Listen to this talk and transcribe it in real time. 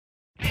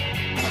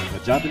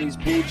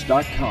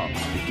JapanesePage.com,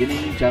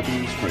 beginning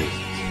Japanese phrases.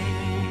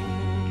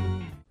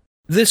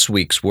 This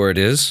week's word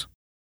is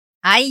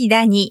あい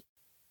だに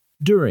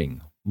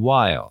during,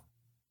 while.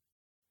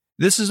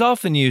 This is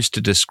often used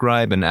to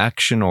describe an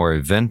action or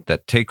event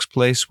that takes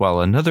place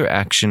while another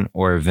action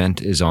or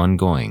event is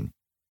ongoing.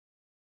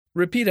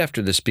 Repeat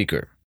after the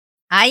speaker.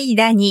 あい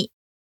だに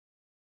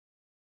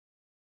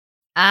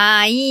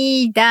あ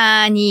い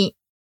だに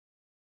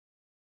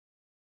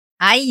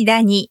あい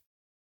だに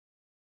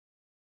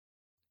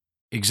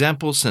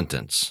Example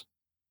sentence.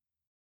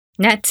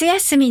 夏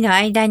休みの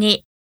間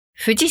に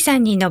富士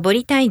山に登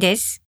りたいで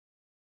す。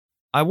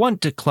I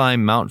want to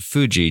climb Mount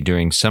Fuji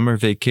during summer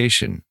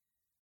vacation.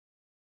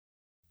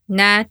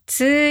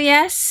 夏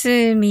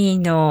休み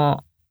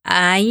の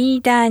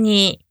間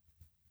に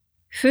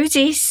富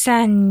士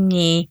山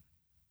に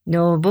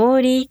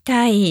登り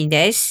たい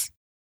です。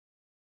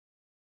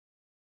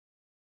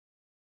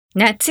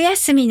夏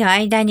休みの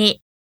間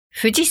に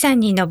富士山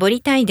に登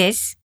りたいで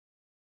す。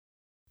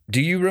Do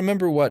you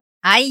remember what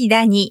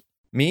間に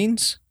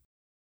means?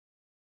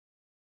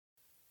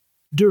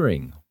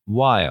 During,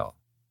 while.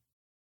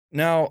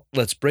 Now,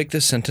 let's break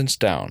this sentence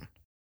down.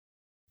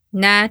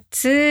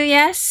 夏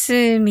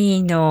休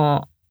み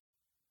の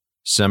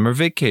Summer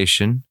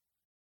vacation,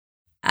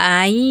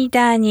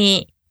 間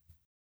に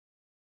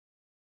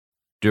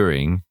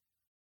during,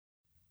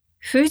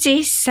 富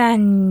士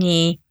山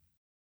に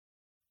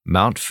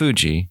Mount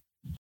Fuji,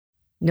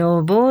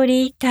 登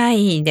りた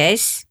いで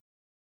す。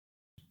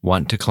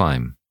want to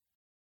climb.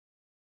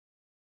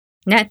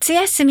 夏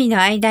休み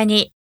の間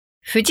に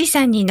富士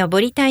山に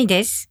登りたい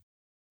です。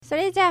そ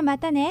れじゃあま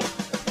たね。